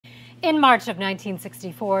In March of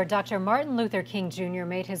 1964, Dr. Martin Luther King Jr.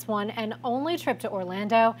 made his one and only trip to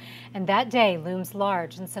Orlando, and that day looms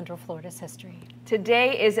large in Central Florida's history.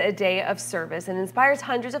 Today is a day of service and inspires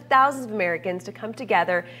hundreds of thousands of Americans to come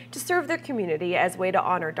together to serve their community as a way to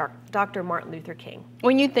honor Dr. Martin Luther King.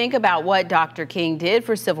 When you think about what Dr. King did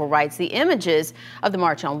for civil rights, the images of the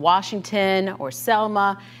March on Washington or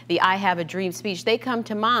Selma, the I Have a Dream speech, they come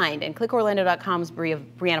to mind. And ClickOrlando.com's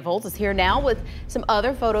Brianna Volz is here now with some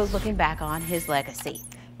other photos looking back on his legacy.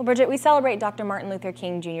 Well, Bridget, we celebrate Dr. Martin Luther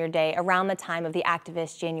King Jr. Day around the time of the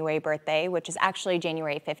activist's January birthday, which is actually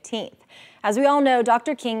January 15th. As we all know,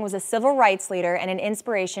 Dr. King was a civil rights leader and an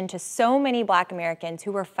inspiration to so many Black Americans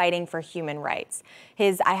who were fighting for human rights.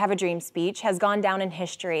 His I Have a Dream speech has gone down in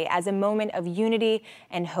history as a moment of unity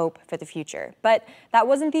and hope for the future. But that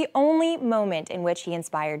wasn't the only moment in which he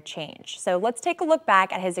inspired change. So let's take a look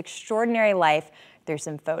back at his extraordinary life through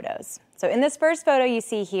some photos. So in this first photo you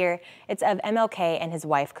see here, it's of MLK and his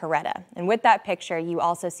wife Coretta. And with that picture, you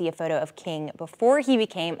also see a photo of King before he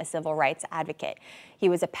became a civil rights advocate. He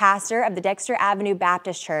was a pastor of the Dexter Avenue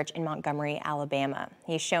Baptist Church in Montgomery, Alabama.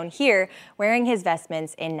 He's shown here wearing his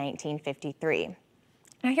vestments in 1953.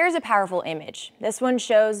 Now here's a powerful image. This one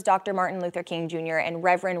shows Dr. Martin Luther King Jr. and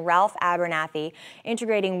Reverend Ralph Abernathy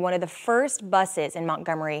integrating one of the first buses in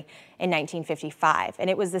Montgomery in 1955.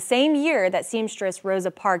 And it was the same year that seamstress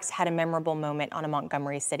Rosa Parks had a memorable moment on a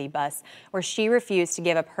Montgomery city bus where she refused to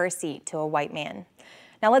give up her seat to a white man.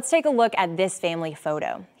 Now let's take a look at this family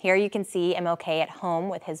photo. Here you can see MLK at home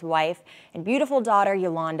with his wife and beautiful daughter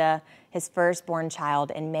Yolanda, his firstborn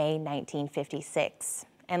child, in May 1956.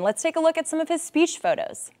 And let's take a look at some of his speech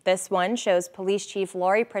photos. This one shows Police Chief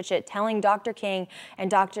Laurie Pritchett telling Dr. King and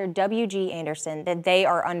Dr. W.G. Anderson that they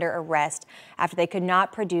are under arrest after they could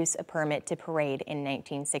not produce a permit to parade in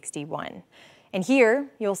 1961. And here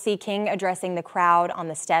you'll see King addressing the crowd on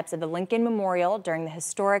the steps of the Lincoln Memorial during the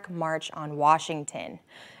historic March on Washington.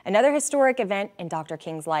 Another historic event in Dr.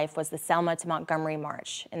 King's life was the Selma to Montgomery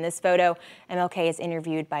March. In this photo, MLK is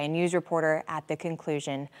interviewed by a news reporter at the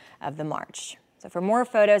conclusion of the march. So for more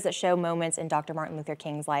photos that show moments in Dr. Martin Luther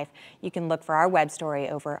King's life, you can look for our web story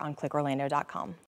over on ClickOrlando.com.